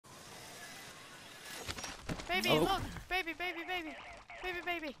Baby, Oh. look! Baby, baby, baby! Baby,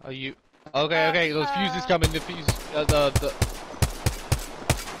 baby! Are you... Okay, okay, those fuses coming, the fuse... the...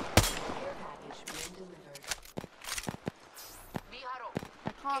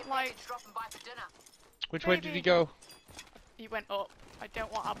 I can't, like... Which way did he go? He went up. I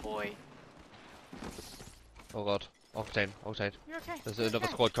don't want our boy. Oh god. Octane, Octane. You're okay. There's You're another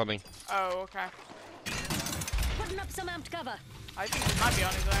okay. squad coming. Oh, okay. Putting up some amped cover. I think he might be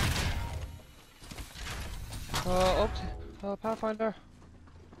on his own. Octane... Pathfinder.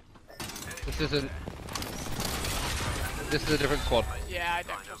 This isn't... This is a different squad. Yeah, I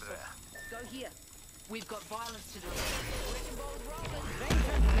don't trust it. Go here. We've got violence to do.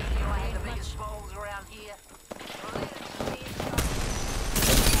 Around here.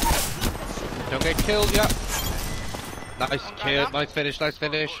 Don't get killed yet. Nice kill, nice finish, nice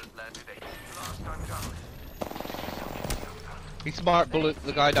finish. He smart bullet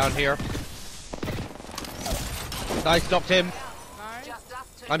the guy down here. Nice, knocked him. Nice.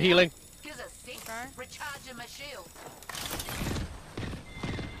 I'm healing. Okay. Recharging my shield.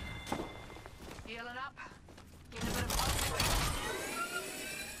 Healing up. Getting a bit of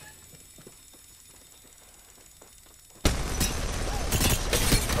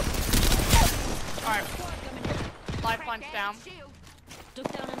Alright. Lifeline's down.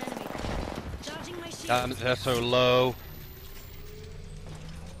 Took down an enemy. Charging my shield. Damn, they're so low.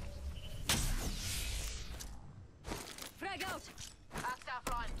 Frag out. hostile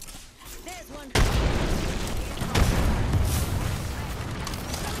flying. There's one.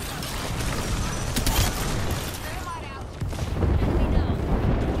 Thermite out. Enemy down.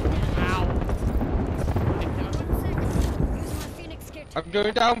 Ow. Using my Phoenix kit. I'm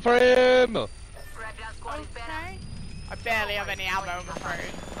going down for him! Grab down squad is better. Okay. I barely have any ammo, I'm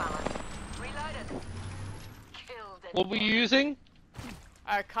afraid. Reloaded. Killed it. What were you using?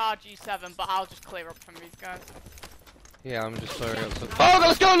 Car G7, but I'll just clear up from these guys. Yeah, I'm just sorry. Oh,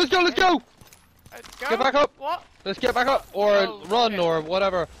 let's go, let's go, let's go! Let's go. Get back up! What? Let's get back up! Or Oh, run, shit. or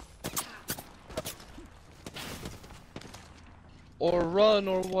whatever. Or run,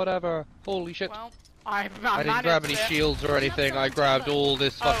 or whatever. Holy shit. Well, I I didn't grab any shields or anything, I grabbed all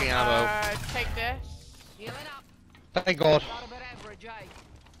this fucking ammo. Take this. Healing up. Thank god. Got a bit average, eh?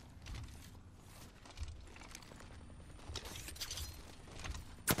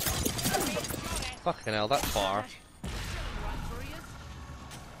 Fucking hell, that's far.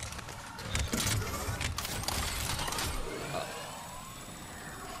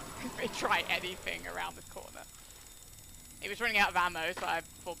 They try anything around this corner. He was running out of ammo, so I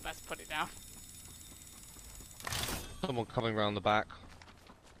thought best put it down. Someone coming around the back.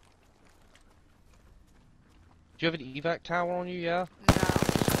 Do you have an evac tower on you, yeah? No.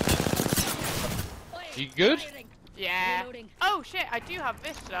 You good? Firing. Yeah. Reloading. Oh shit, I do have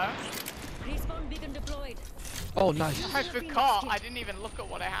this though. Respawn beacon deployed. Oh, nice. I forgot. I didn't even look at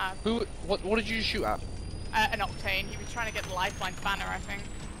what I had. What did you shoot at? An Octane. He was trying to get the lifeline banner, I think.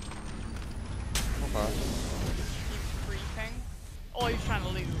 Okay. He was creeping. Or he was trying to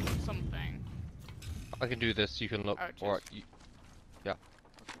loot something. I can do this, you can look. Oh, just- Or, you, yeah.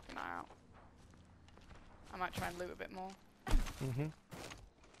 I'll keep an eye out. I might try and loot a bit more. Mm-hmm.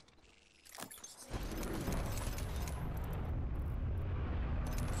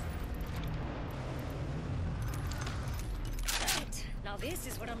 Right. Now this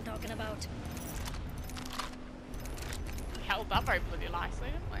is what I'm talking about. We held that very bloody nicely,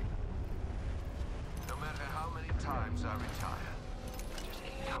 didn't we? No matter how many times I retire, I just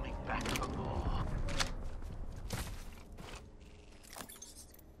keep coming back for more.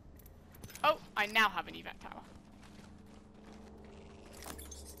 Oh, I now have an evac tower.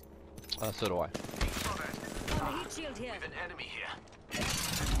 So do I. Found a heat shield here. An enemy here.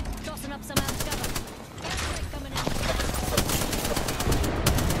 Tossing up some amped cover. Earthquake coming in.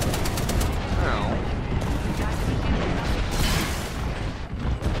 Ow.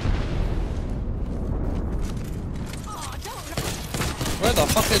 Oh, don't. Where the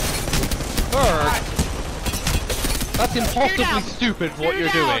fuck is... Bird? That's impossibly down. stupid what Two you're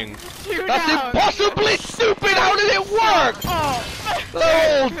down. doing. Two That's down. impossibly stupid! How did it work? Oh!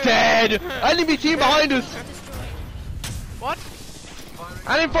 They're all dead! Enemy team behind us! What?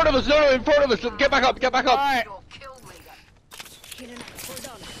 And in front of us! No, in front of us! Get back up, get back up! Alright. Your kill leader. Killing. Hold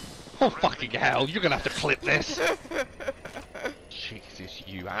on. Oh fucking hell, you're gonna have to clip this! Jesus,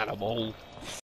 you animal.